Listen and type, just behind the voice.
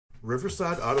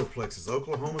Riverside Autoplex is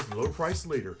Oklahoma's low-price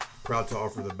leader, proud to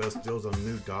offer the best deals on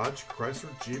new Dodge, Chrysler,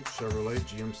 Jeep, Chevrolet,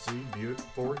 GMC, Buick,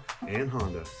 Ford, and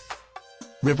Honda.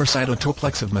 Riverside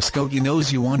Autoplex of Muskogee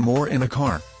knows you want more in a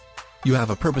car. You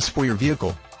have a purpose for your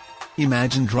vehicle.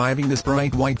 Imagine driving this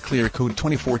bright white clear coat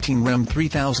 2014 Ram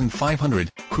 3500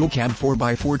 Crew Cab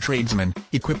 4x4 Tradesman,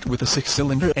 equipped with a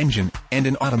 6-cylinder engine and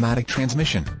an automatic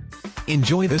transmission.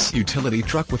 Enjoy this utility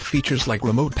truck with features like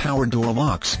remote power door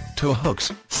locks, tow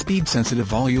hooks, speed-sensitive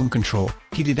volume control,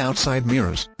 heated outside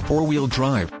mirrors, 4-wheel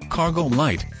drive, cargo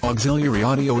light, auxiliary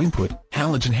audio input,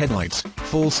 halogen headlights,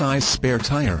 full-size spare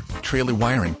tire, trailer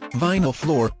wiring, vinyl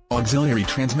floor, auxiliary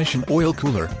transmission oil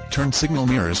cooler, turn signal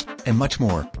mirrors, and much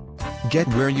more. Get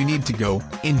where you need to go,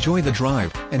 enjoy the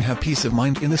drive, and have peace of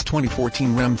mind in this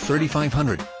 2014 Ram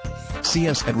 3500. See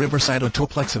us at Riverside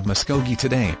Autoplex of Muskogee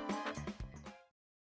today.